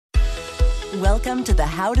Welcome to the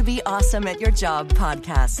How to Be Awesome at Your Job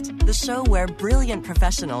podcast, the show where brilliant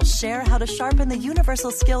professionals share how to sharpen the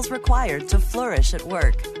universal skills required to flourish at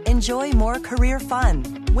work. Enjoy more career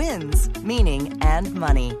fun, wins, meaning, and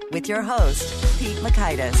money with your host, Pete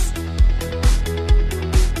Mockaitis.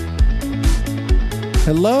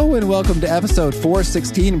 Hello and welcome to episode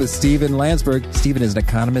 416 with Steven Landsberg. Steven is an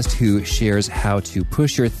economist who shares how to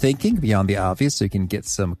push your thinking beyond the obvious so you can get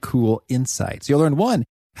some cool insights. You'll learn 1,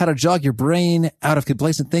 how to jog your brain out of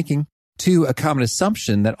complacent thinking. 2, a common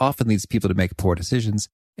assumption that often leads people to make poor decisions.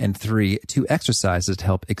 And 3, 2 exercises to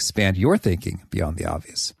help expand your thinking beyond the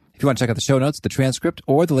obvious. If you want to check out the show notes, the transcript,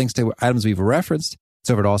 or the links to items we've referenced, it's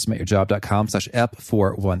over at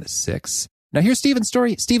awesomeatyourjob.com/ep416. Now here's Steven's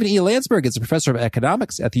story. Steven E. Landsberg is a professor of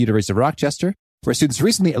economics at the University of Rochester, where students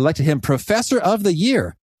recently elected him Professor of the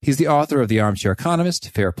Year. He's the author of The Armchair Economist,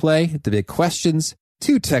 Fair Play, The Big Questions,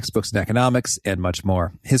 2 textbooks in economics, and much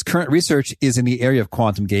more. His current research is in the area of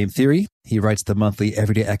quantum game theory. He writes the monthly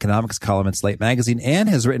Everyday Economics column in Slate magazine and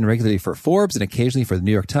has written regularly for Forbes and occasionally for the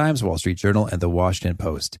New York Times, Wall Street Journal, and the Washington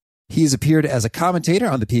Post. He's appeared as a commentator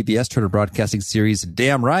on the PBS Turner Broadcasting series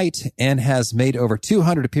Damn Right and has made over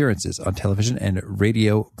 200 appearances on television and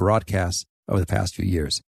radio broadcasts over the past few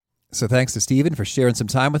years. So thanks to Steven for sharing some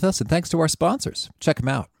time with us, and thanks to our sponsors. Check them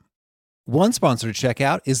out. One sponsor to check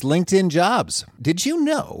out is LinkedIn Jobs. Did you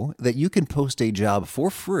know that you can post a job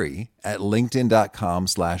for free at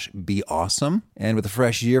linkedin.com/beawesome? And with a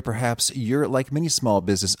fresh year, perhaps you're like many small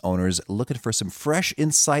business owners looking for some fresh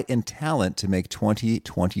insight and talent to make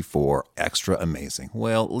 2024 extra amazing.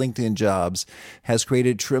 Well, LinkedIn Jobs has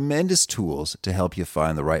created tremendous tools to help you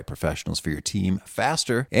find the right professionals for your team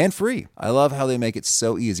faster and free. I love how they make it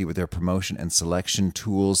so easy with their promotion and selection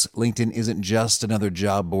tools. LinkedIn isn't just another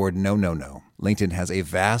job board. No. LinkedIn has a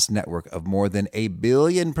vast network of more than 1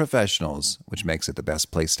 billion professionals, which makes it the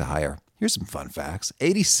best place to hire. Here's some fun facts.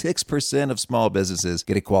 86% of small businesses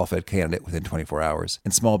get a qualified candidate within 24 hours,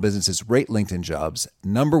 and small businesses rate LinkedIn Jobs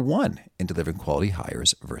number 1 in delivering quality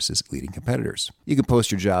hires versus leading competitors. You can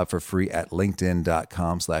post your job for free at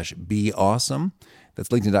linkedin.com/beawesome. That's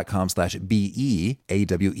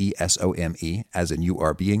linkedin.com/BEAWESOME, as in you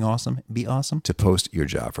are being awesome, be awesome, to post your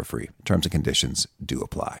job for free. Terms and conditions do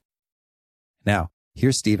apply. Now,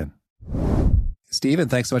 here's Steven. Steven,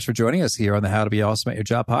 thanks so much for joining us here on the How to Be Awesome at Your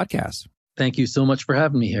Job podcast. Thank you so much for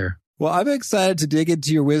having me here. Well, I'm excited to dig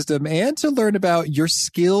into your wisdom and to learn about your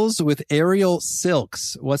skills with aerial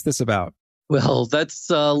silks. What's this about? Well,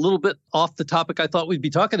 that's a little bit off the topic I thought we'd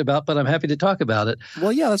be talking about, but I'm happy to talk about it.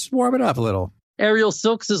 Well, yeah, let's warm it up a little. Aerial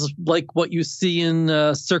silks is like what you see in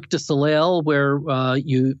Cirque du Soleil, where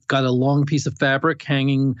you've got a long piece of fabric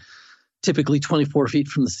hanging typically 24 feet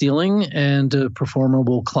from the ceiling, and a performer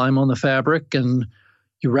will climb on the fabric, and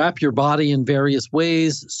you wrap your body in various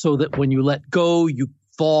ways so that when you let go, you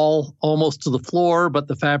fall almost to the floor, but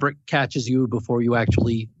the fabric catches you before you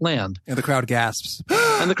actually land. And the crowd gasps.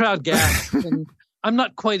 And the crowd gasps. And I'm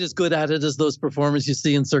not quite as good at it as those performers you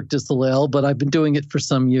see in Cirque du Soleil, but I've been doing it for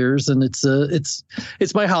some years, and it's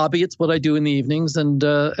my hobby. It's what I do in the evenings, and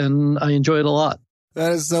I enjoy it a lot.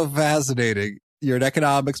 That is so fascinating. You're an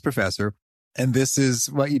economics professor, and this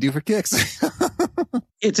is what you do for kicks.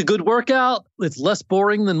 It's a good workout. It's less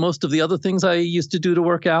boring than most of the other things I used to do to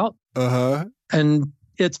work out. Uh-huh. And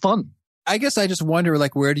it's fun. I guess I just wonder,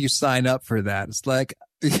 where do you sign up for that? It's like,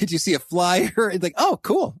 did you see a flyer? It's like, oh,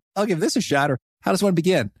 cool. I'll give this a shot. Or how does one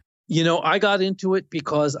begin? I got into it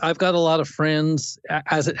because I've got a lot of friends,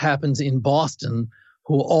 as it happens in Boston,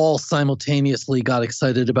 who all simultaneously got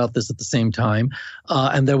excited about this at the same time.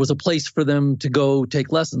 And there was a place for them to go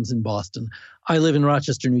take lessons in Boston. I live in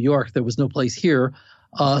Rochester, New York. There was no place here.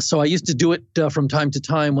 So I used to do it from time to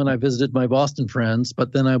time when I visited my Boston friends.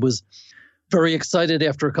 But then I was very excited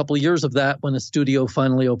after a couple of years of that when a studio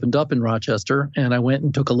finally opened up in Rochester. And I went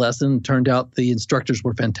and took a lesson. Turned out the instructors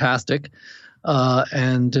were fantastic.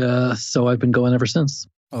 And so I've been going ever since.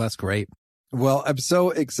 Oh, that's great. Well, I'm so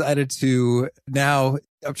excited to now.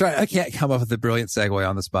 I can't come up with a brilliant segue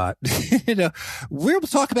on the spot. We'll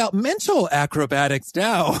talk about mental acrobatics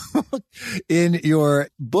now. In your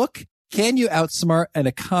book, Can You Outsmart an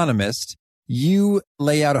Economist? You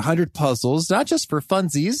lay out 100 puzzles, not just for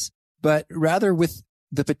funsies, but rather with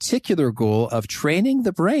the particular goal of training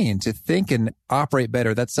the brain to think and operate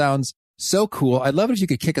better. That sounds so cool. I'd love it if you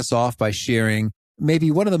could kick us off by sharing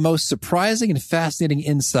maybe one of the most surprising and fascinating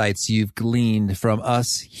insights you've gleaned from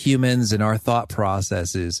us humans and our thought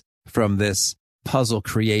processes from this puzzle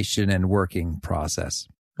creation and working process.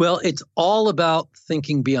 Well, it's all about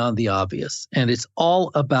thinking beyond the obvious, and it's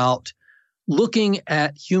all about looking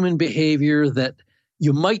at human behavior that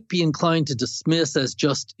you might be inclined to dismiss as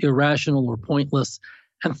just irrational or pointless.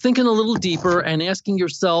 And thinking a little deeper and asking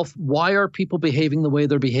yourself, why are people behaving the way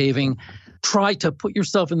they're behaving? Try to put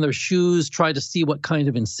yourself in their shoes, try to see what kind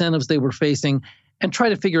of incentives they were facing, and try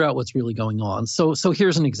to figure out what's really going on. So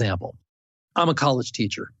here's an example. I'm a college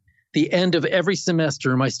teacher. The end of every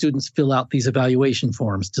semester, my students fill out these evaluation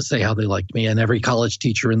forms to say how they liked me, and every college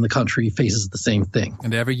teacher in the country faces the same thing.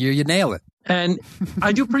 And every year you nail it. And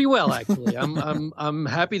I do pretty well, actually. I'm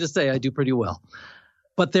happy to say I do pretty well.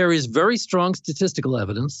 But there is very strong statistical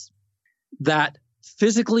evidence that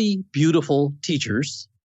physically beautiful teachers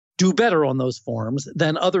do better on those forms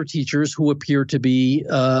than other teachers who appear to be,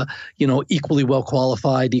 equally well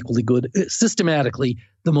qualified, equally good. Systematically,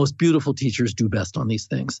 the most beautiful teachers do best on these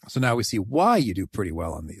things. So now we see why you do pretty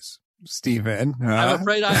well on these, Stephen. I'm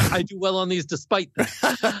afraid I do well on these despite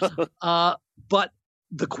that. But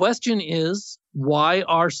the question is, why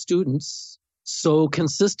are students so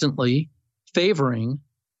consistently favoring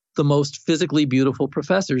the most physically beautiful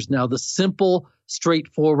professors? Now, the simple,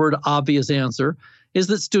 straightforward, obvious answer is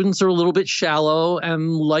that students are a little bit shallow,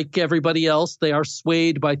 and like everybody else, they are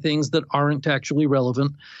swayed by things that aren't actually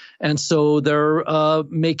relevant. And so they're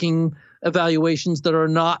making evaluations that are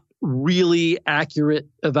not really accurate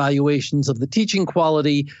evaluations of the teaching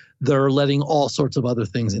quality. They're letting all sorts of other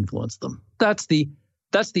things influence them. That's the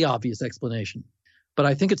obvious explanation. But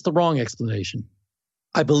I think it's the wrong explanation.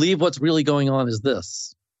 I believe what's really going on is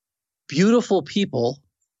this. Beautiful people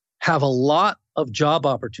have a lot of job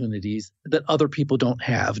opportunities that other people don't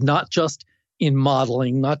have, not just in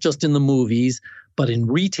modeling, not just in the movies, but in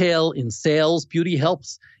retail, in sales. Beauty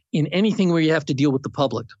helps in anything where you have to deal with the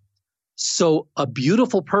public. So a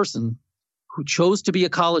beautiful person who chose to be a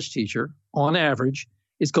college teacher, on average,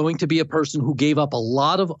 is going to be a person who gave up a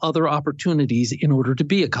lot of other opportunities in order to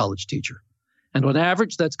be a college teacher. And on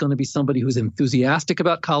average, that's going to be somebody who's enthusiastic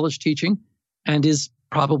about college teaching and is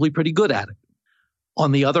probably pretty good at it.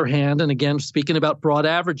 On the other hand, and again, speaking about broad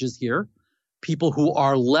averages here, people who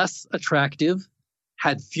are less attractive,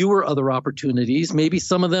 had fewer other opportunities. Maybe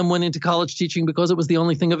some of them went into college teaching because it was the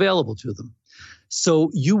only thing available to them. So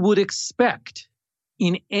you would expect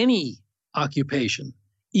in any occupation,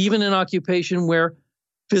 even an occupation where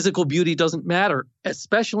physical beauty doesn't matter,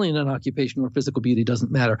 especially in an occupation where physical beauty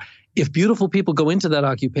doesn't matter. If beautiful people go into that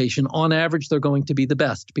occupation, on average, they're going to be the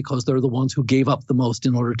best because they're the ones who gave up the most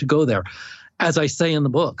in order to go there. As I say in the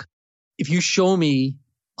book, if you show me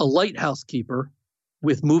a lighthouse keeper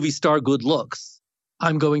with movie star good looks,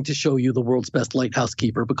 I'm going to show you the world's best lighthouse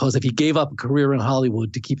keeper, because if he gave up a career in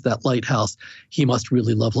Hollywood to keep that lighthouse, he must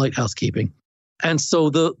really love lighthouse keeping. And so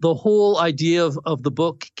the whole idea of the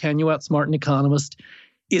book, Can You Outsmart an Economist?,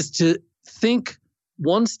 is to think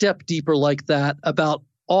one step deeper like that about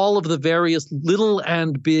all of the various little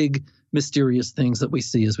and big mysterious things that we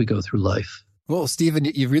see as we go through life. Well, Stephen,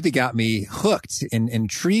 you really got me hooked and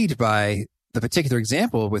intrigued by the particular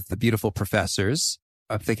example with the beautiful professors.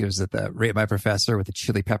 I'm thinking it was at the Rate My Professor with the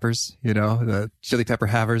chili peppers, the chili pepper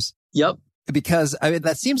havers. Yep. Because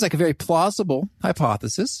that seems like a very plausible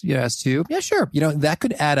hypothesis, as to, yeah, sure, that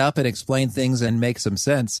could add up and explain things and make some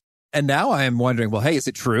sense. And now I am wondering, well, hey, is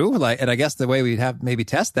it true? And I guess the way we'd have maybe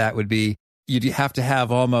test that would be you'd have to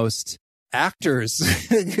have almost actors,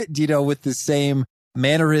 with the same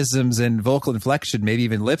mannerisms and vocal inflection, maybe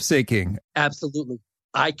even lip syncing. Absolutely.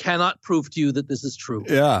 I cannot prove to you that this is true.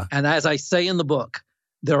 Yeah. And as I say in the book,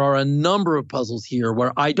 there are a number of puzzles here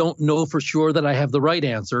where I don't know for sure that I have the right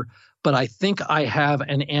answer, but I think I have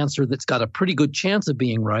an answer that's got a pretty good chance of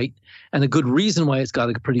being right, and a good reason why it's got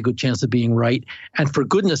a pretty good chance of being right. And for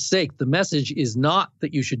goodness sake, the message is not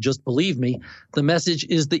that you should just believe me. The message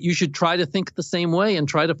is that you should try to think the same way and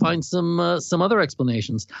try to find some other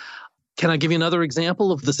explanations. Can I give you another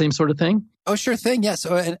example of the same sort of thing? Oh, sure thing. Yes.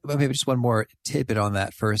 So maybe just one more tidbit on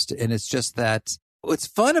that first. And it's just that what's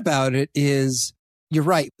fun about it is, you're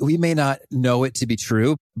right. We may not know it to be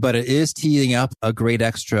true, but it is teeing up a great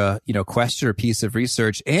extra, question or piece of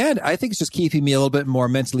research. And I think it's just keeping me a little bit more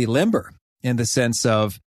mentally limber in the sense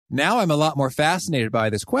of now I'm a lot more fascinated by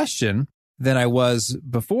this question than I was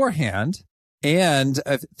beforehand. And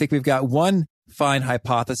I think we've got one fine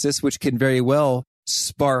hypothesis, which can very well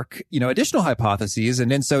spark, additional hypotheses.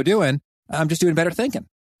 And in so doing, I'm just doing better thinking.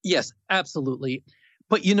 Yes, absolutely.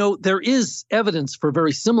 But, there is evidence for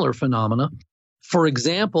very similar phenomena. For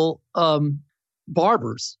example,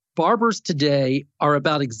 barbers. Barbers today are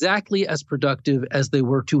about exactly as productive as they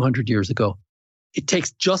were 200 years ago. It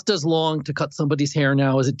takes just as long to cut somebody's hair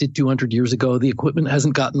now as it did 200 years ago. The equipment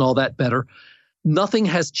hasn't gotten all that better. Nothing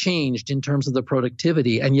has changed in terms of the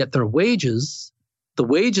productivity, and yet their wages The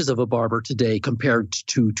wages of a barber today compared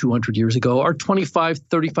to 200 years ago are 25,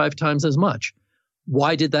 35 times as much.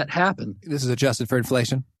 Why did that happen? This is adjusted for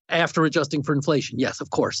inflation? After adjusting for inflation, yes, of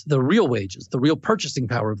course. The real wages, the real purchasing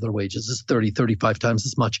power of their wages is 30, 35 times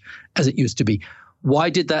as much as it used to be. Why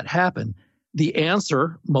did that happen? The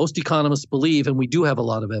answer, most economists believe, and we do have a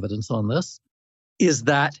lot of evidence on this, is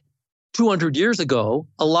that 200 years ago,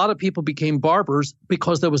 a lot of people became barbers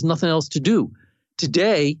because there was nothing else to do.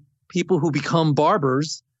 Today, people who become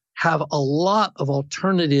barbers have a lot of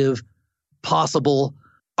alternative possible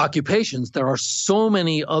occupations. There are so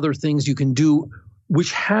many other things you can do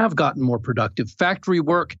which have gotten more productive. Factory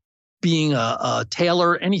work, being a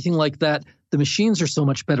tailor, anything like that. The machines are so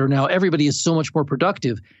much better now. Everybody is so much more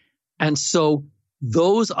productive. And so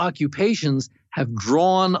those occupations have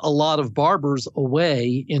drawn a lot of barbers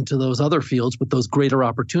away into those other fields with those greater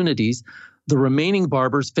opportunities. The remaining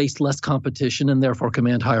barbers face less competition and therefore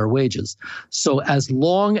command higher wages. So as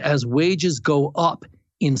long as wages go up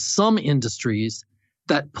in some industries,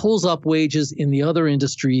 that pulls up wages in the other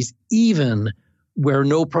industries, even where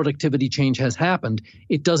no productivity change has happened.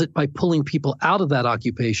 It does it by pulling people out of that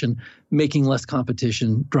occupation, making less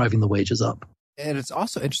competition, driving the wages up. And it's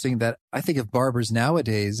also interesting that I think of barbers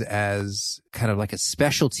nowadays as kind of like a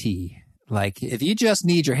specialty. Like if you just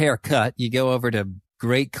need your hair cut, you go over to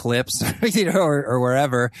Great Clips, or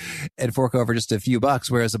wherever and fork over just a few bucks.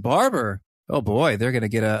 Whereas a barber, oh boy, they're going to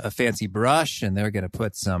get a fancy brush and they're going to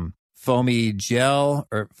put some foamy gel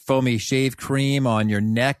or foamy shave cream on your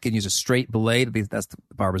neck and use a straight blade. At least that's the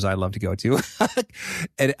barbers I love to go to.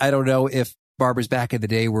 And I don't know if barbers back in the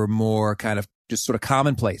day were more kind of just sort of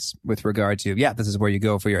commonplace with regard to, yeah, this is where you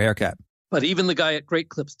go for your haircut. But even the guy at Great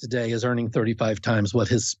Clips today is earning 35 times what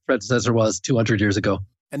his predecessor was 200 years ago.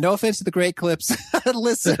 And no offense to the Great Clips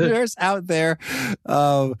listeners out there.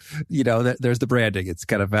 There's the branding. It's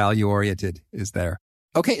kind of value oriented is there.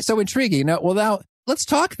 Okay. So intriguing. Now let's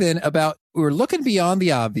talk then about, we're looking beyond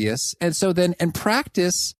the obvious. And so then in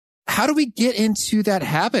practice, how do we get into that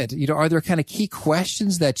habit? Are there kind of key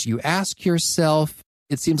questions that you ask yourself?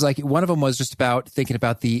 It seems like one of them was just about thinking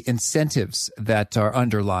about the incentives that are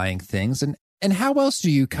underlying things. And how else do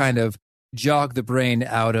you kind of jog the brain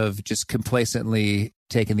out of just complacently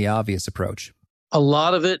taking the obvious approach? A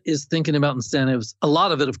lot of it is thinking about incentives. A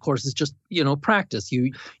lot of it, of course, is just, practice.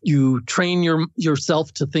 You train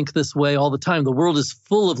yourself to think this way all the time. The world is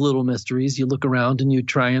full of little mysteries. You look around and you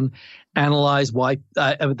try and analyze why.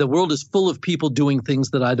 The world is full of people doing things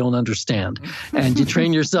that I don't understand. And you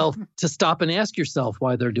train yourself to stop and ask yourself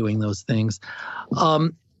why they're doing those things.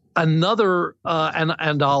 And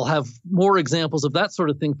I'll have more examples of that sort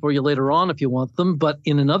of thing for you later on if you want them. But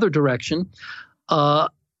in another direction,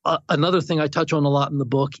 another thing I touch on a lot in the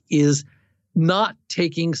book is not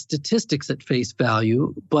taking statistics at face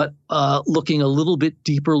value, but looking a little bit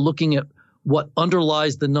deeper, looking at what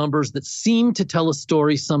underlies the numbers that seem to tell a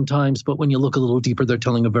story sometimes, but when you look a little deeper, they're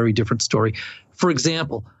telling a very different story. For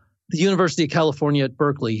example, the University of California at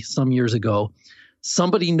Berkeley some years ago,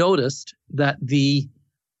 somebody noticed that the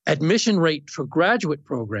admission rate for graduate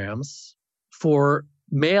programs for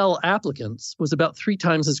male applicants was about 3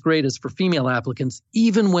 times as great as for female applicants,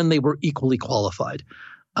 even when they were equally qualified.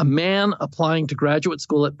 A man applying to graduate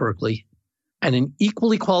school at Berkeley and an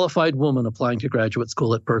equally qualified woman applying to graduate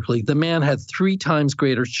school at Berkeley, the man had 3 times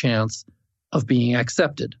greater chance of being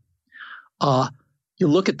accepted. You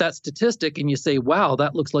look at that statistic and you say, wow,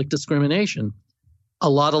 that looks like discrimination. A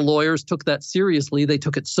lot of lawyers took that seriously. They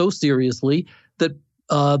took it so seriously that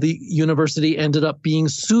the university ended up being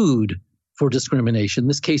sued for discrimination.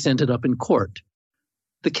 This case ended up in court.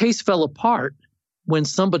 The case fell apart when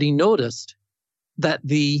somebody noticed that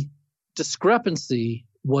the discrepancy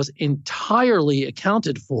was entirely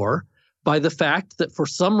accounted for by the fact that for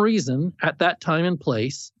some reason at that time and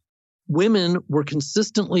place, women were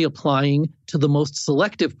consistently applying to the most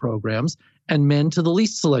selective programs and men to the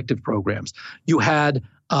least selective programs. You had,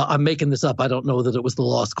 I'm making this up, I don't know that it was the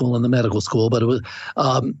law school and the medical school, but it was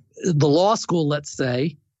the law school, let's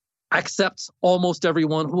say, accepts almost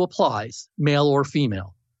everyone who applies, male or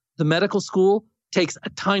female. The medical school takes a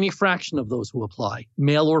tiny fraction of those who apply,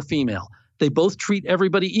 male or female. They both treat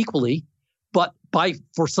everybody equally, but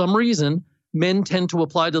for some reason, men tend to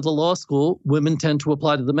apply to the law school, women tend to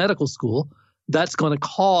apply to the medical school. That's going to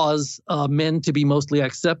cause men to be mostly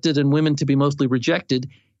accepted and women to be mostly rejected,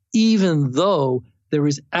 even though there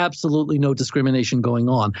is absolutely no discrimination going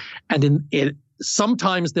on. And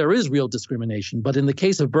sometimes there is real discrimination, but in the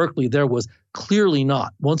case of Berkeley, there was clearly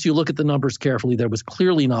not. Once you look at the numbers carefully, there was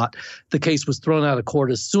clearly not. The case was thrown out of court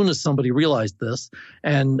as soon as somebody realized this,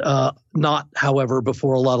 and not, however,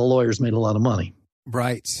 before a lot of lawyers made a lot of money.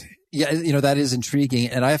 Right. Yeah, that is intriguing.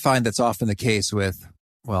 And I find that's often the case with,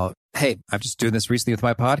 well, hey, I'm just doing this recently with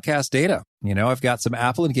my podcast data. I've got some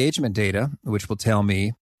Apple engagement data, which will tell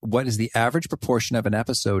me what is the average proportion of an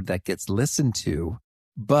episode that gets listened to.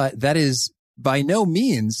 But that is by no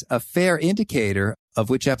means a fair indicator of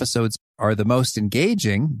which episodes are the most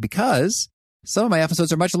engaging, because some of my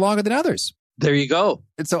episodes are much longer than others. There you go.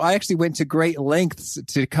 And so I actually went to great lengths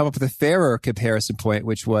to come up with a fairer comparison point,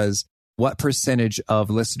 which was what percentage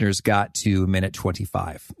of listeners got to minute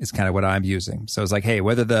 25 is kind of what I'm using. So it's like, hey,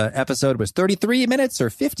 whether the episode was 33 minutes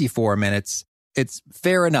or 54 minutes, it's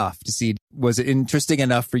fair enough to see, was it interesting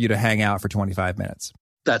enough for you to hang out for 25 minutes?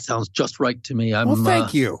 That sounds just right to me. Well,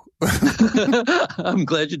 thank you. I'm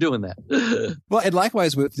glad you're doing that. Well, and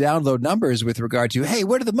likewise with download numbers with regard to, hey,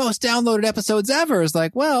 what are the most downloaded episodes ever? It's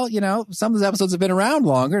like, well, some of those episodes have been around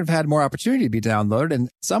longer and have had more opportunity to be downloaded. And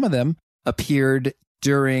some of them appeared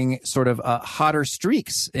during sort of hotter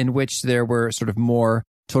streaks in which there were sort of more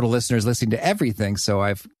total listeners listening to everything. So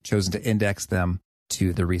I've chosen to index them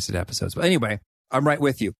to the recent episodes. But anyway, I'm right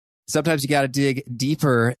with you. Sometimes you got to dig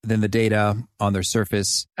deeper than the data on their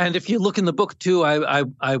surface. And if you look in the book too,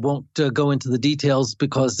 I won't go into the details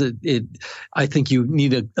because I think you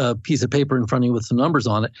need a piece of paper in front of you with some numbers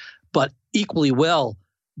on it. But equally well,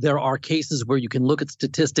 there are cases where you can look at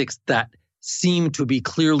statistics that seem to be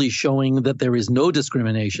clearly showing that there is no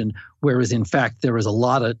discrimination, whereas in fact there is a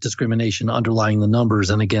lot of discrimination underlying the numbers.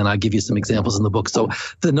 And again, I give you some examples in the book. So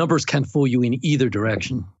the numbers can fool you in either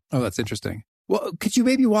direction. Oh, that's interesting. Well, could you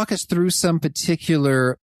maybe walk us through some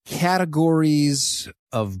particular categories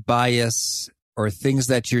of bias or things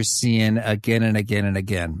that you're seeing again and again and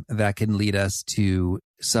again that can lead us to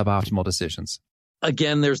suboptimal decisions?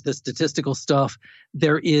 Again, there's the statistical stuff.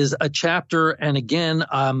 There is a chapter, and again,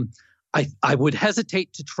 I would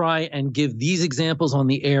hesitate to try and give these examples on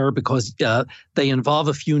the air because they involve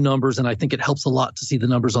a few numbers, and I think it helps a lot to see the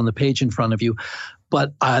numbers on the page in front of you.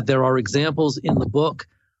 But there are examples in the book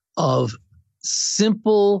of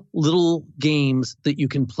simple little games that you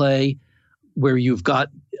can play where you've got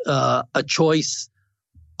a choice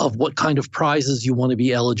of what kind of prizes you want to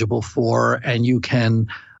be eligible for, and you can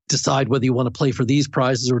decide whether you want to play for these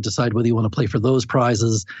prizes or decide whether you want to play for those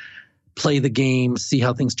prizes, play the game, see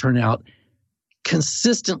how things turn out.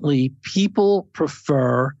 Consistently, people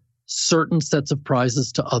prefer certain sets of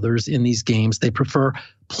prizes to others in these games. They prefer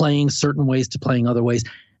playing certain ways to playing other ways.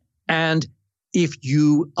 And if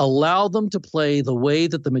you allow them to play the way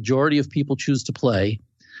that the majority of people choose to play,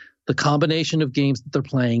 the combination of games that they're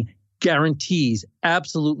playing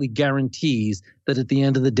absolutely guarantees that at the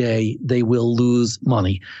end of the day, they will lose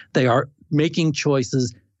money. They are making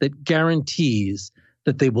choices that guarantees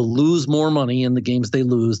that they will lose more money in the games they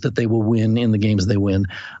lose, that they will win in the games they win.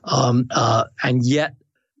 And yet,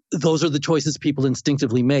 those are the choices people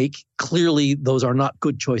instinctively make. Clearly, those are not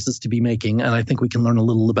good choices to be making. And I think we can learn a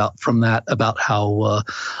little from that about how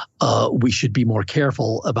we should be more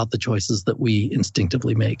careful about the choices that we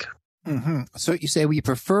instinctively make. Mm-hmm. So you say we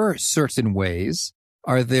prefer certain ways.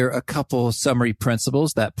 Are there a couple summary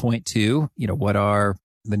principles that point to, what are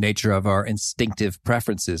the nature of our instinctive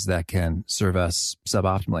preferences that can serve us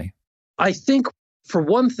suboptimally? I think, for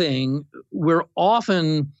one thing, we're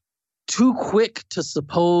often too quick to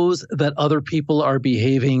suppose that other people are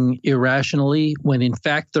behaving irrationally when in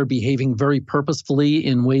fact they're behaving very purposefully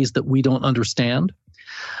in ways that we don't understand.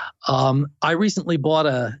 I recently bought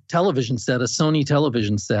a television set, a Sony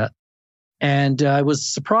television set, and I was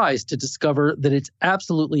surprised to discover that it's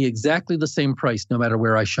absolutely exactly the same price no matter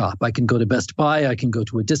where I shop. I can go to Best Buy, I can go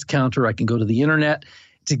to a discounter, I can go to the internet.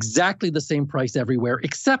 It's exactly the same price everywhere,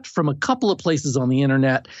 except from a couple of places on the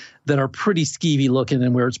internet that are pretty skeevy looking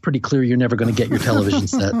and where it's pretty clear you're never going to get your television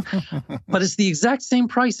set. But it's the exact same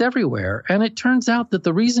price everywhere. And it turns out that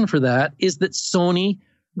the reason for that is that Sony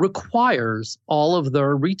requires all of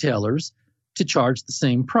their retailers to charge the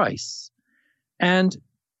same price. And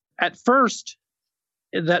at first,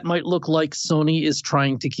 that might look like Sony is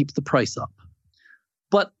trying to keep the price up.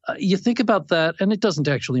 But you think about that, and it doesn't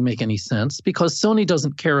actually make any sense because Sony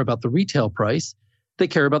doesn't care about the retail price. They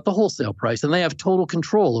care about the wholesale price, and they have total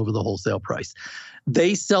control over the wholesale price.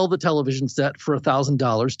 They sell the television set for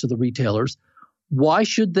 $1,000 to the retailers. Why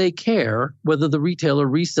should they care whether the retailer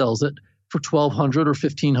resells it for $1,200 or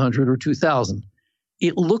 $1,500 or $2,000?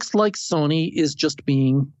 It looks like Sony is just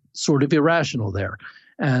being sort of irrational there.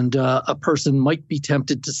 And a person might be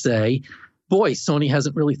tempted to say, boy, Sony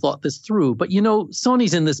hasn't really thought this through. But,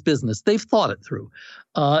 Sony's in this business. They've thought it through.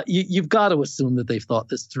 You've got to assume that they've thought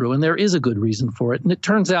this through. And there is a good reason for it. And it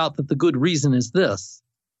turns out that the good reason is this.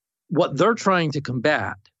 What they're trying to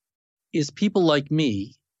combat is people like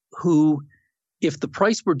me who if the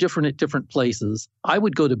price were different at different places, I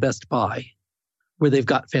would go to Best Buy, where they've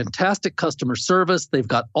got fantastic customer service. They've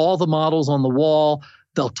got all the models on the wall.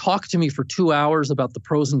 They'll talk to me for 2 hours about the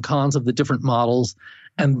pros and cons of the different models.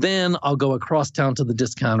 And then I'll go across town to the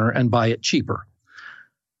discounter and buy it cheaper.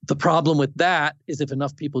 The problem with that is if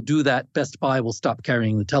enough people do that, Best Buy will stop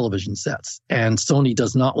carrying the television sets. And Sony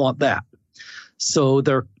does not want that. So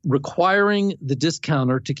they're requiring the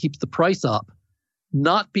discounter to keep the price up,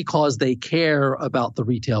 not because they care about the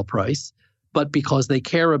retail price, but because they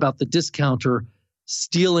care about the discounter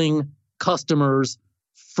stealing customers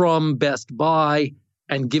from Best Buy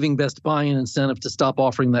and giving Best Buy an incentive to stop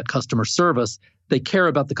offering that customer service. They care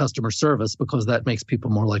about the customer service because that makes people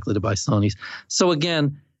more likely to buy Sonys. So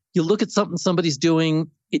again, you look at something somebody's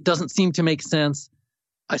doing, it doesn't seem to make sense.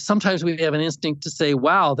 Sometimes we have an instinct to say,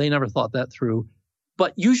 wow, they never thought that through.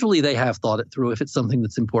 But usually they have thought it through if it's something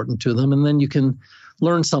that's important to them. And then you can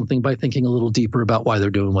learn something by thinking a little deeper about why they're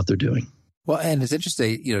doing what they're doing. Well, and it's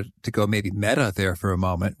interesting, to go maybe meta there for a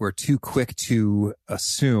moment. We're too quick to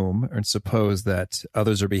assume and suppose that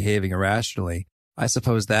others are behaving irrationally. I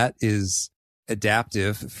suppose that is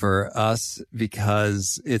adaptive for us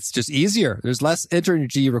because it's just easier. There's less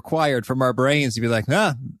energy required from our brains to be like,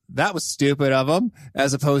 that was stupid of them,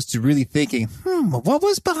 as opposed to really thinking, what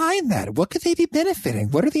was behind that? What could they be benefiting?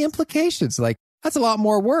 What are the implications? Like, that's a lot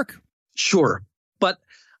more work. Sure. But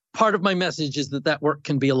part of my message is that work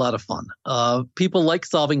can be a lot of fun. People like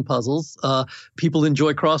solving puzzles. People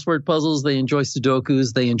enjoy crossword puzzles. They enjoy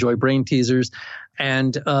Sudokus. They enjoy brain teasers.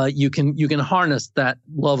 And you can harness that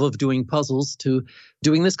love of doing puzzles to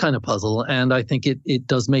doing this kind of puzzle. And I think it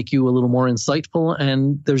does make you a little more insightful.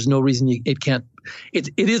 And there's no reason it can't. It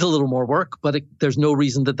is a little more work, but there's no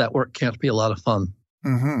reason that work can't be a lot of fun.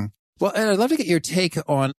 Mm-hmm. Well, and I'd love to get your take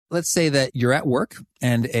on, let's say that you're at work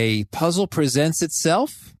and a puzzle presents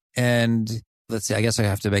itself. And let's say, I guess I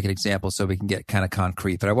have to make an example so we can get kind of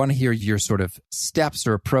concrete, but I want to hear your sort of steps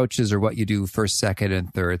or approaches or what you do first, second,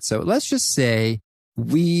 and third. So let's just say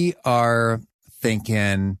we are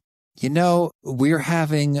thinking, we're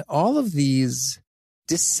having all of these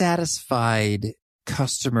dissatisfied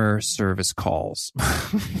customer service calls.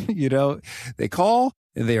 They call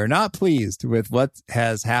and they are not pleased with what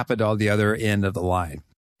has happened on the other end of the line.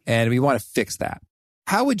 And we want to fix that.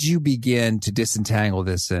 How would you begin to disentangle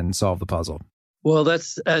this and solve the puzzle? Well,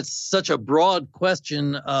 that's such a broad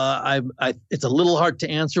question. It's a little hard to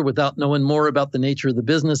answer without knowing more about the nature of the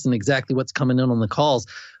business and exactly what's coming in on the calls.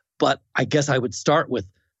 But I guess I would start with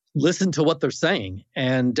listen to what they're saying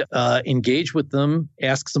and engage with them,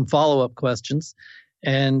 ask some follow-up questions.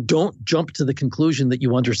 And don't jump to the conclusion that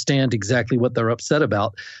you understand exactly what they're upset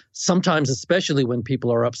about. Sometimes, especially when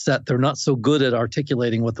people are upset, they're not so good at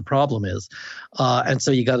articulating what the problem is. And so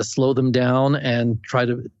you got to slow them down and try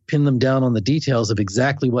to pin them down on the details of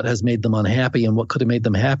exactly what has made them unhappy and what could have made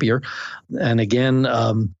them happier. And again,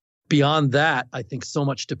 beyond that, I think so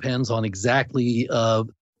much depends on exactly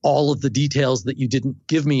all of the details that you didn't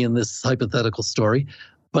give me in this hypothetical story.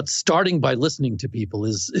 But starting by listening to people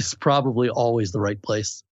is probably always the right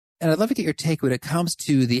place. And I'd love to get your take when it comes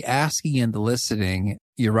to the asking and the listening.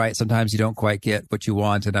 You're right. Sometimes you don't quite get what you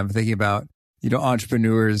want. And I'm thinking about,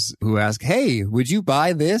 entrepreneurs who ask, hey, would you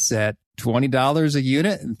buy this at $20 a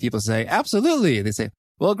unit? And people say, absolutely. They say,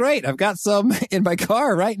 well, great. I've got some in my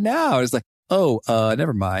car right now. It's like,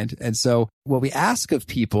 never mind. And so what we ask of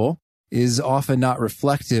people is often not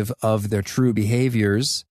reflective of their true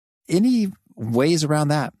behaviors. Any ways around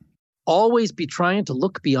that? Always be trying to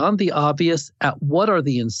look beyond the obvious at what are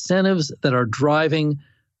the incentives that are driving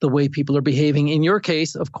the way people are behaving. In your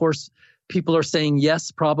case, of course, people are saying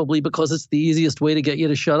yes, probably because it's the easiest way to get you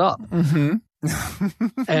to shut up. Mm-hmm.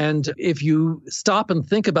 And if you stop and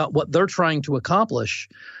think about what they're trying to accomplish,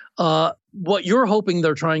 what you're hoping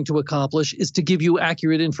they're trying to accomplish is to give you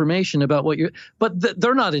accurate information about but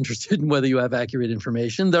they're not interested in whether you have accurate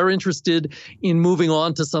information. They're interested in moving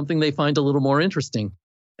on to something they find a little more interesting.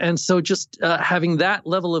 And so just having that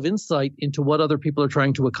level of insight into what other people are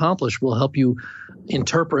trying to accomplish will help you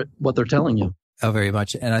interpret what they're telling you. Oh, very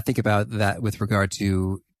much. And I think about that with regard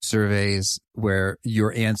to surveys where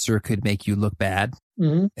your answer could make you look bad.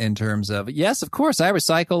 Mm-hmm. In terms of, yes, of course, I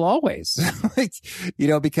recycle always,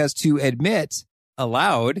 because to admit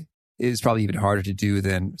aloud is probably even harder to do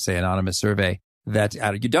than, say, an anonymous survey that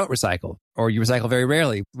you don't recycle or you recycle very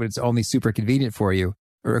rarely when it's only super convenient for you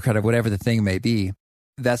or kind of whatever the thing may be.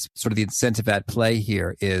 That's sort of the incentive at play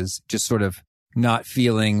here is just sort of not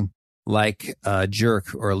feeling like a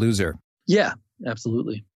jerk or a loser. Yeah,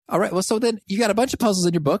 absolutely. All right. Well, so then you got a bunch of puzzles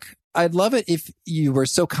in your book. I'd love it if you were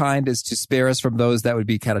so kind as to spare us from those that would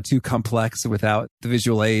be kind of too complex without the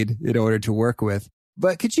visual aid in order to work with.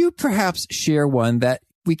 But could you perhaps share one that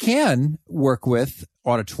we can work with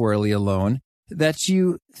auditorially alone that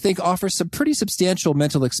you think offers some pretty substantial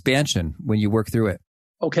mental expansion when you work through it?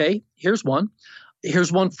 Okay, here's one.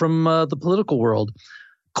 Here's one from the political world.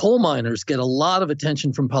 Coal miners get a lot of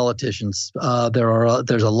attention from politicians.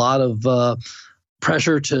 There's a lot of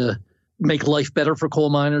pressure to make life better for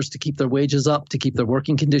coal miners, to keep their wages up, to keep their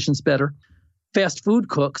working conditions better. Fast food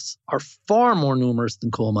cooks are far more numerous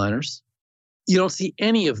than coal miners. You don't see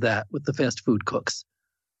any of that with the fast food cooks.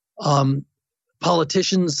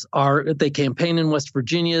 Politicians they campaign in West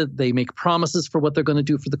Virginia. They make promises for what they're going to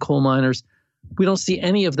do for the coal miners. We don't see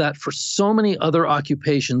any of that for so many other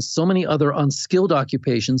occupations, so many other unskilled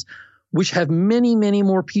occupations, which have many, many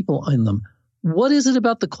more people in them. What is it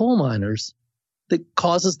about the coal miners that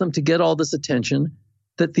causes them to get all this attention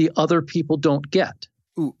that the other people don't get?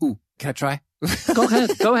 Ooh, can I try? Go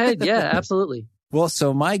ahead. Yeah, absolutely. Well,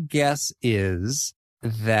 so my guess is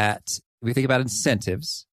that if we think about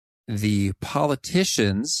incentives, the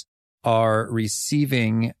politicians are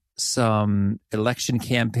receiving some election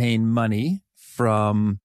campaign money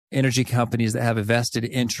from energy companies that have a vested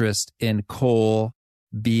interest in coal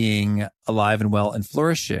being alive and well and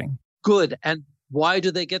flourishing. Good. And why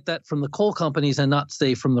do they get that from the coal companies and not,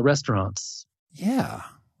 say, from the restaurants? Yeah.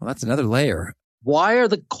 Well, that's another layer. Why are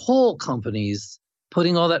the coal companies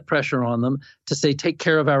putting all that pressure on them to say, take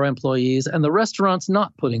care of our employees, and the restaurants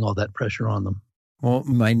not putting all that pressure on them? Well,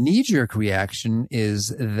 my knee-jerk reaction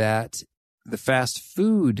is that the fast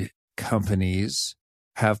food companies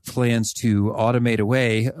have plans to automate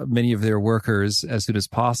away many of their workers as soon as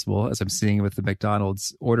possible, as I'm seeing with the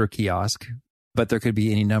McDonald's order kiosk. But there could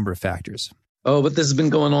be any number of factors. Oh, but this has been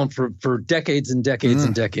going on for decades and decades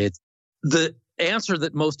and decades. The answer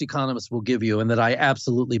that most economists will give you, and that I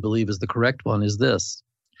absolutely believe is the correct one, is this.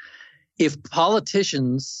 If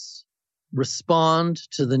politicians respond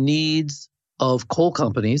to the needs of coal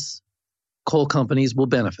companies will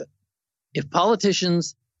benefit. If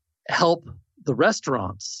politicians help the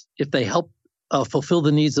restaurants, if they help fulfill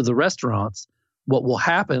the needs of the restaurants, what will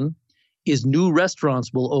happen is new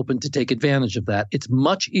restaurants will open to take advantage of that. It's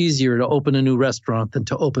much easier to open a new restaurant than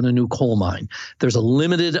to open a new coal mine. There's a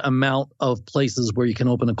limited amount of places where you can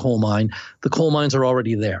open a coal mine. The coal mines are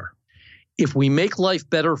already there. If we make life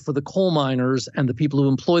better for the coal miners and the people who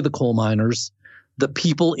employ the coal miners, the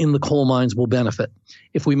people in the coal mines will benefit.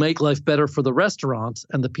 If we make life better for the restaurants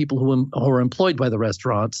and the people who are employed by the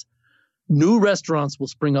restaurants, new restaurants will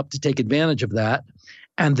spring up to take advantage of that,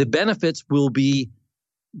 and the benefits will be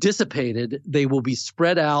dissipated. They will be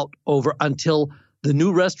spread out over until the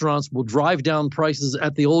new restaurants will drive down prices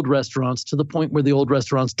at the old restaurants to the point where the old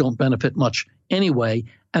restaurants don't benefit much anyway,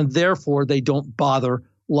 and therefore they don't bother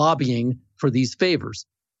lobbying for these favors.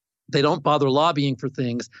 They don't bother lobbying for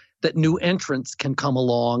things that new entrants can come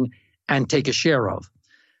along and take a share of.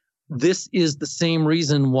 This is the same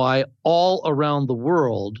reason why all around the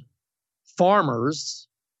world, farmers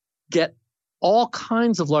get all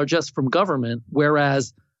kinds of largesse from government,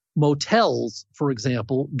 whereas motels, for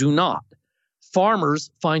example, do not.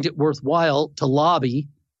 Farmers find it worthwhile to lobby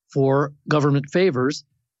for government favors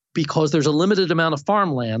because there's a limited amount of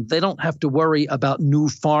farmland. They don't have to worry about new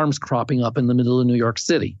farms cropping up in the middle of New York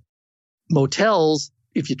City. Motels,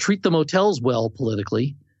 if you treat the motels well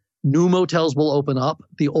politically, new motels will open up.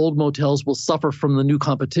 The old motels will suffer from the new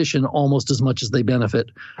competition almost as much as they benefit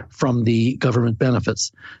from the government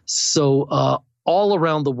benefits. So all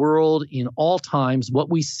around the world, in all times, what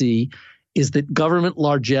we see is that government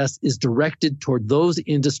largesse is directed toward those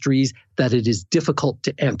industries that it is difficult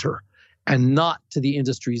to enter, and not to the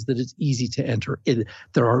industries that it's easy to enter.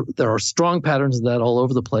 There are strong patterns of that all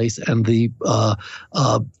over the place, and the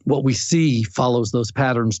what we see follows those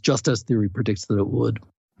patterns, just as theory predicts that it would.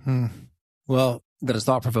 Well, that is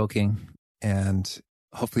thought-provoking and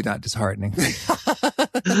hopefully not disheartening.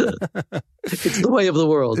 It's the way of the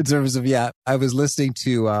world. In terms of, I was listening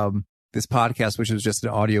to this podcast, which was just an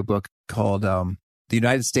audiobook called The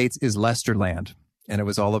United States is Lesterland. And it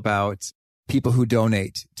was all about people who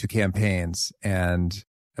donate to campaigns. And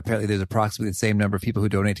apparently there's approximately the same number of people who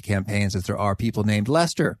donate to campaigns as there are people named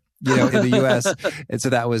Lester, in the U.S. And so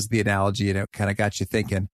that was the analogy, and it kind of got you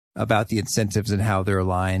thinking about the incentives and how they're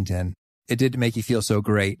aligned. And it didn't make you feel so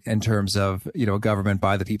great in terms of, government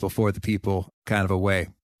by the people, for the people kind of a way.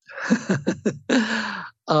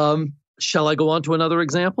 Shall I go on to another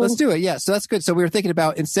example? Let's do it. Yeah. So that's good. So we were thinking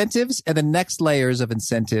about incentives and the next layers of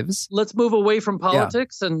incentives. Let's move away from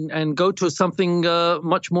politics and go to something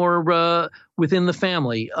much more within the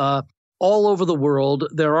family. all over the world,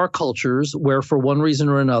 there are cultures where, for one reason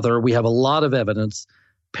or another, we have a lot of evidence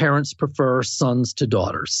parents prefer sons to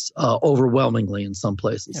daughters, overwhelmingly in some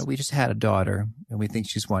places. Yeah, we just had a daughter, and we think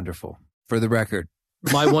she's wonderful. For the record.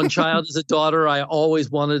 My one child is a daughter. I always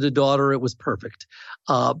wanted a daughter. It was perfect.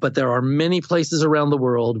 But there are many places around the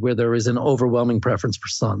world where there is an overwhelming preference for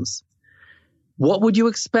sons. What would you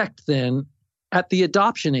expect then at the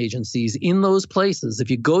adoption agencies in those places? If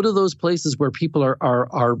you go to those places where people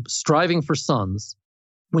are striving for sons,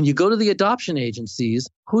 when you go to the adoption agencies,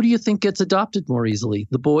 who do you think gets adopted more easily,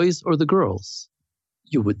 the boys or the girls?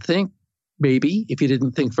 You would think, maybe, if you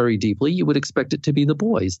didn't think very deeply, you would expect it to be the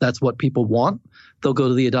boys. That's what people want. They'll go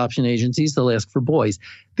to the adoption agencies, they'll ask for boys.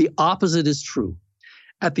 The opposite is true.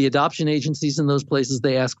 At the adoption agencies in those places,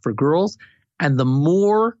 they ask for girls. And the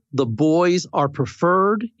more the boys are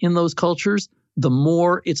preferred in those cultures, the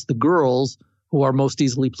more it's the girls who are most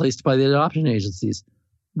easily placed by the adoption agencies.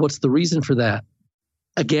 What's the reason for that?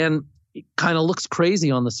 Again, it kind of looks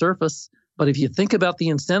crazy on the surface, but if you think about the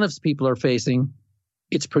incentives people are facing,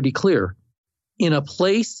 it's pretty clear. In a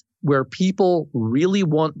place where people really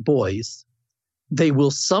want boys, they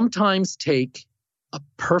will sometimes take a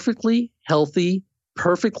perfectly healthy,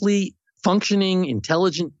 perfectly functioning,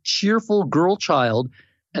 intelligent, cheerful girl child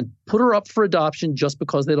and put her up for adoption just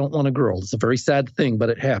because they don't want a girl. It's a very sad thing, but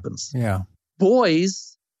it happens. Yeah.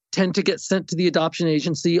 Boys tend to get sent to the adoption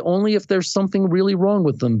agency only if there's something really wrong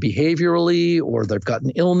with them behaviorally, or they've got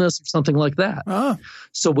an illness or something like that. Oh.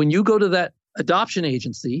 So when you go to that adoption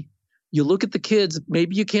agency, you look at the kids,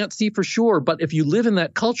 maybe you can't see for sure, but if you live in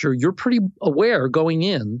that culture, you're pretty aware going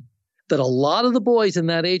in that a lot of the boys in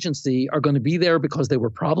that agency are going to be there because they were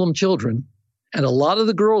problem children. And a lot of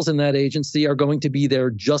the girls in that agency are going to be there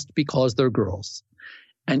just because they're girls.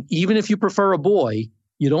 And even if you prefer a boy,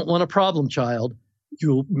 you don't want a problem child.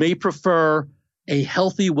 You may prefer a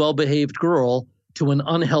healthy, well-behaved girl to an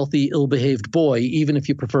unhealthy, ill-behaved boy, even if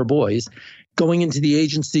you prefer boys. Going into the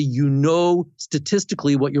agency, you know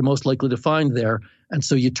statistically what you're most likely to find there, and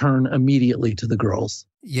so you turn immediately to the girls.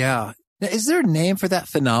 Yeah. Now, is there a name for that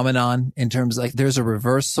phenomenon in terms of, like, there's a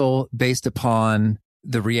reversal based upon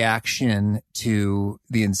the reaction to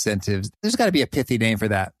the incentives? There's got to be a pithy name for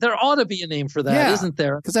that. There ought to be a name for that, isn't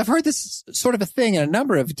there? Because I've heard this sort of a thing in a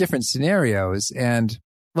number of different scenarios, and,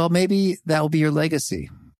 well, maybe that will be your legacy,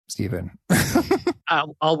 Stephen.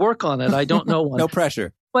 I'll work on it. I don't know one. No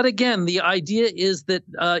pressure. But again, the idea is that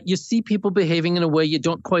you see people behaving in a way you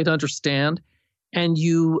don't quite understand, and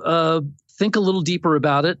you think a little deeper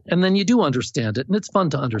about it, and then you do understand it. And it's fun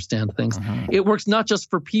to understand things. Mm-hmm. It works not just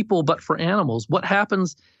for people, but for animals. What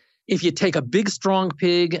happens if you take a big, strong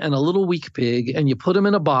pig and a little weak pig, and you put them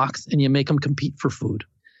in a box and you make them compete for food?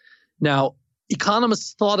 Now,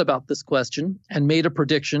 economists thought about this question and made a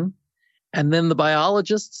prediction, and then the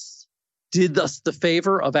biologists did us the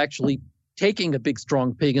favor of actually taking a big,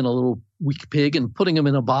 strong pig and a little weak pig and putting them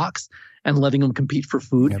in a box and letting them compete for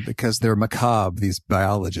food. Yeah, because they're macabre, these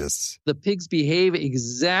biologists. The pigs behave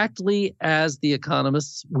exactly as the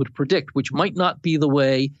economists would predict, which might not be the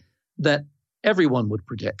way that everyone would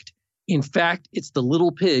predict. In fact, it's the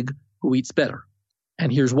little pig who eats better.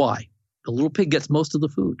 And here's why. The little pig gets most of the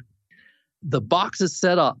food. The box is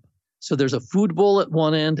set up so there's a food bowl at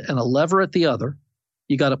one end and a lever at the other.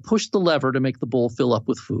 You got to push the lever to make the bowl fill up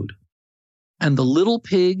with food. And the little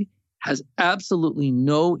pig has absolutely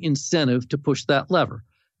no incentive to push that lever,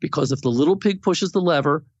 because if the little pig pushes the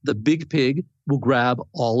lever, the big pig will grab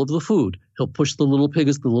all of the food. He'll push the little pig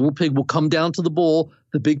as the little pig will come down to the bowl.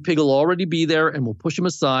 The big pig will already be there and will push him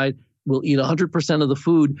aside. Will eat 100% of the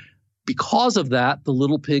food. Because of that, the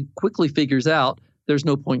little pig quickly figures out there's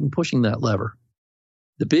no point in pushing that lever.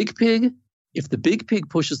 The big pig, if the big pig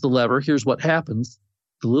pushes the lever, here's what happens.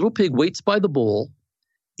 The little pig waits by the bowl,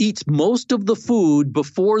 eats most of the food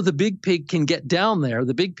before the big pig can get down there.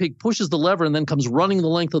 The big pig pushes the lever and then comes running the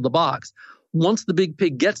length of the box. Once the big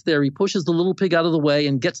pig gets there, he pushes the little pig out of the way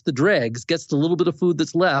and gets the dregs, gets the little bit of food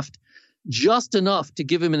that's left, just enough to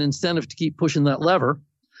give him an incentive to keep pushing that lever.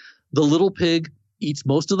 The little pig eats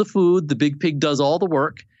most of the food. The big pig does all the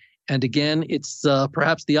work. And again, it's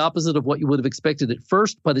perhaps the opposite of what you would have expected at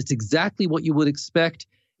first, but it's exactly what you would expect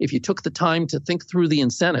if you took the time to think through the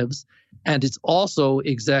incentives. And it's also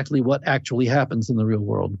exactly what actually happens in the real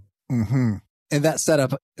world. Mm-hmm. And that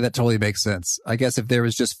setup, that totally makes sense. I guess if there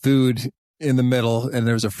was just food in the middle and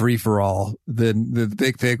there was a free-for-all, then the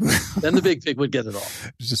big pig... then the big pig would get it all.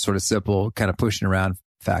 It's just sort of simple, kind of pushing around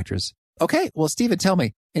factors. Okay, well, Stephen, tell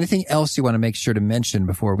me, anything else you want to make sure to mention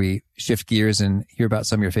before we shift gears and hear about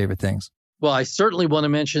some of your favorite things? Well, I certainly want to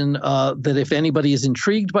mention that if anybody is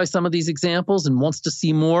intrigued by some of these examples and wants to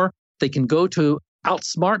see more, they can go to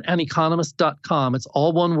outsmartaneconomist.com. It's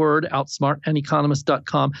all one word,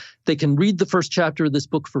 outsmartaneconomist.com. They can read the first chapter of this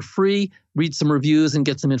book for free, read some reviews, and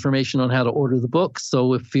get some information on how to order the book.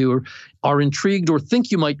 So if you are intrigued or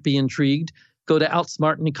think you might be intrigued, go to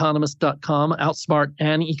outsmartaneconomist.com,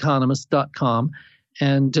 outsmartaneconomist.com,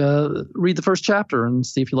 and read the first chapter and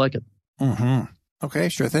see if you like it. Mm-hmm. Okay,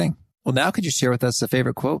 sure thing. Well, now could you share with us a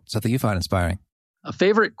favorite quote, something you find inspiring? A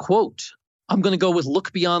favorite quote? I'm going to go with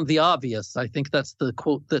 "Look beyond the obvious." I think that's the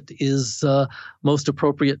quote that is most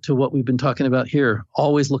appropriate to what we've been talking about here.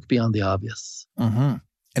 Always look beyond the obvious. Mm-hmm.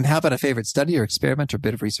 And how about a favorite study or experiment or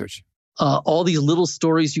bit of research? All these little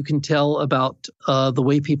stories you can tell about the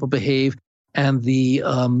way people behave, and the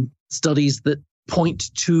studies that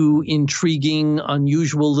point to intriguing,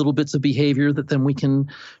 unusual little bits of behavior that then we can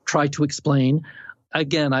try to explain.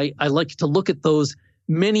 Again, I like to look at those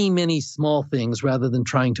many, many small things rather than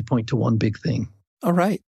trying to point to one big thing. All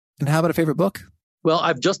right. And how about a favorite book? Well,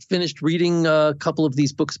 I've just finished reading a couple of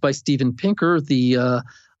these books by Steven Pinker, the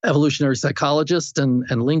evolutionary psychologist and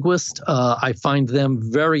linguist. I find them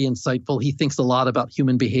very insightful. He thinks a lot about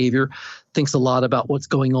human behavior, thinks a lot about what's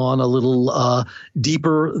going on a little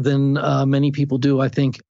deeper than many people do. I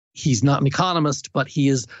think he's not an economist, but he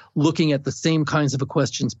is looking at the same kinds of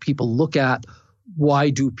questions people look at. Why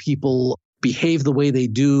do people behave the way they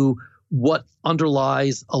do? What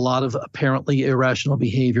underlies a lot of apparently irrational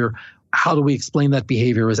behavior? How do we explain that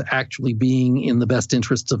behavior as actually being in the best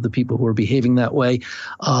interests of the people who are behaving that way?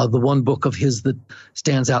 The one book of his that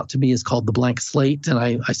stands out to me is called The Blank Slate, and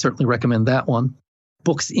I certainly recommend that one.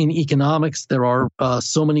 Books in economics. There are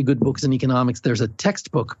so many good books in economics. There's a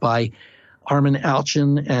textbook by Armin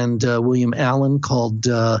Alchin and William Allen called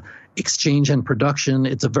Exchange and Production.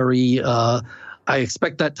 It's a very I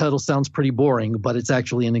expect that title sounds pretty boring, but it's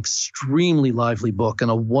actually an extremely lively book and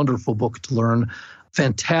a wonderful book to learn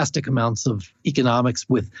fantastic amounts of economics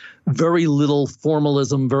with very little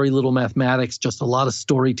formalism, very little mathematics, just a lot of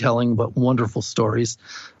storytelling, but wonderful stories.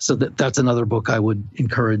 So that's another book I would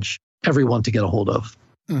encourage everyone to get a hold of.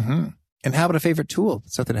 Mm-hmm. And how about a favorite tool?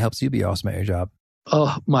 Something that helps you be awesome at your job?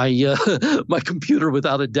 Oh, my computer,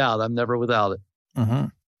 without a doubt. I'm never without it. Mm-hmm.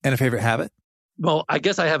 And a favorite habit? Well, I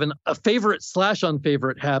guess I have a favorite /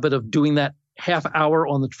 unfavorite habit of doing that half hour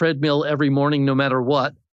on the treadmill every morning, no matter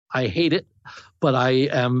what. I hate it, but I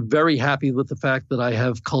am very happy with the fact that I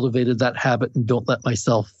have cultivated that habit and don't let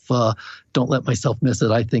myself miss it.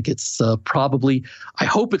 I think it's I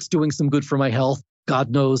hope it's doing some good for my health. God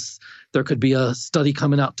knows there could be a study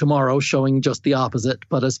coming out tomorrow showing just the opposite,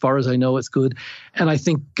 but as far as I know, it's good. And I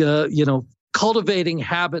think, cultivating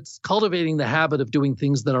the habit of doing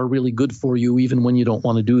things that are really good for you, even when you don't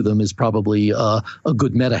want to do them, is probably a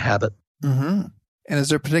good meta habit. Mm-hmm. And is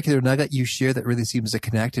there a particular nugget you share that really seems to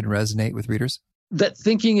connect and resonate with readers? That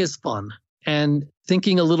thinking is fun, and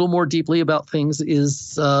thinking a little more deeply about things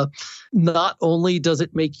is not only does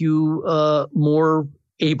it make you more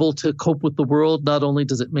able to cope with the world, not only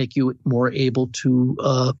does it make you more able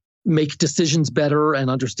to make decisions better and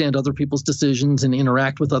understand other people's decisions and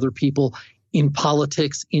interact with other people in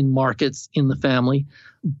politics, in markets, in the family,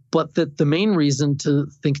 but that the main reason to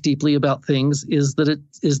think deeply about things is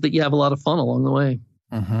that you have a lot of fun along the way.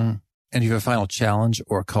 Mm-hmm. And you have a final challenge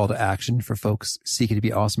or a call to action for folks seeking to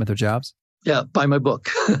be awesome at their jobs? Yeah, buy my book.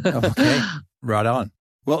 Okay, right on.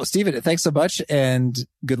 Well, Steven, thanks so much and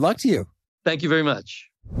good luck to you. Thank you very much.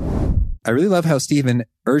 I really love how Steven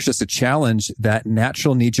urged us to challenge that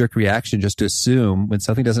natural knee-jerk reaction just to assume when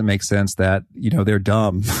something doesn't make sense that, they're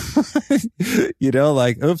dumb.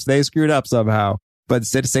 Like, oops, they screwed up somehow. But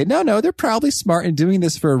instead to say, no, they're probably smart in doing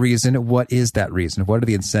this for a reason. What is that reason? What are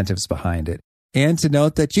the incentives behind it? And to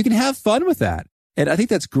note that you can have fun with that. And I think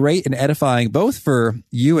that's great and edifying, both for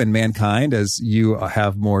you and mankind, as you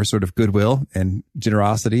have more sort of goodwill and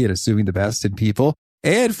generosity and assuming the best in people,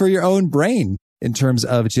 and for your own brain in terms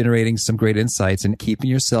of generating some great insights and keeping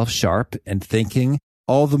yourself sharp and thinking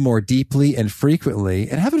all the more deeply and frequently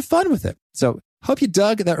and having fun with it. So hope you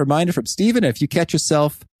dug that reminder from Steven. If you catch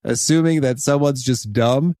yourself assuming that someone's just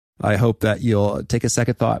dumb, I hope that you'll take a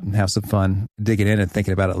second thought and have some fun digging in and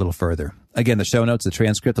thinking about it a little further. Again, the show notes, the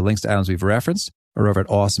transcript, the links to items we've referenced are over at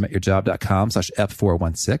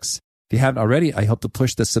awesomeatyourjob.com/F416. If you haven't already, I hope to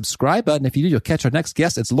push the subscribe button. If you do, you'll catch our next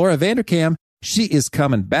guest. It's Laura Vanderkam. She is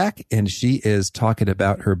coming back and she is talking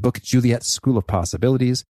about her book, Juliet School of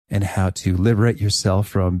Possibilities, and how to liberate yourself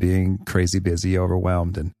from being crazy busy,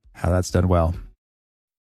 overwhelmed, and how that's done well.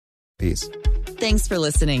 Peace. Thanks for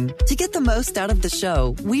listening. To get the most out of the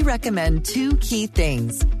show, we recommend 2 key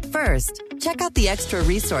things. First, check out the extra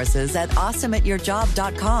resources at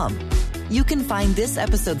awesomeatyourjob.com. You can find this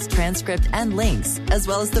episode's transcript and links, as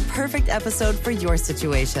well as the perfect episode for your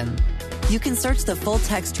situation. You can search the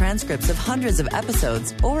full-text transcripts of hundreds of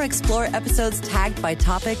episodes or explore episodes tagged by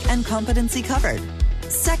topic and competency covered.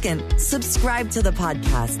 Second, subscribe to the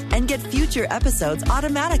podcast and get future episodes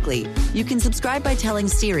automatically. You can subscribe by telling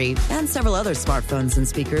Siri and several other smartphones and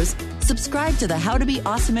speakers, subscribe to the How to Be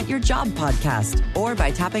Awesome at Your Job podcast, or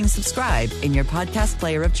by tapping subscribe in your podcast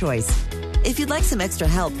player of choice. If you'd like some extra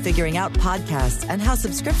help figuring out podcasts and how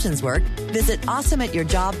subscriptions work, visit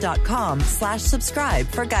awesomeatyourjob.com/subscribe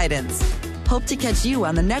for guidance. Hope to catch you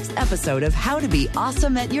on the next episode of How to Be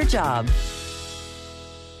Awesome at Your Job.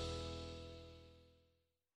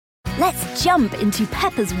 Let's jump into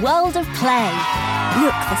Peppa's world of play.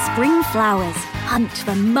 Look for spring flowers, hunt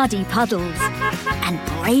for muddy puddles, and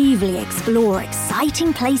bravely explore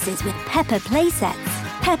exciting places with Peppa playsets.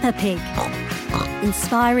 Peppa Pig,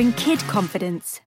 inspiring kid confidence.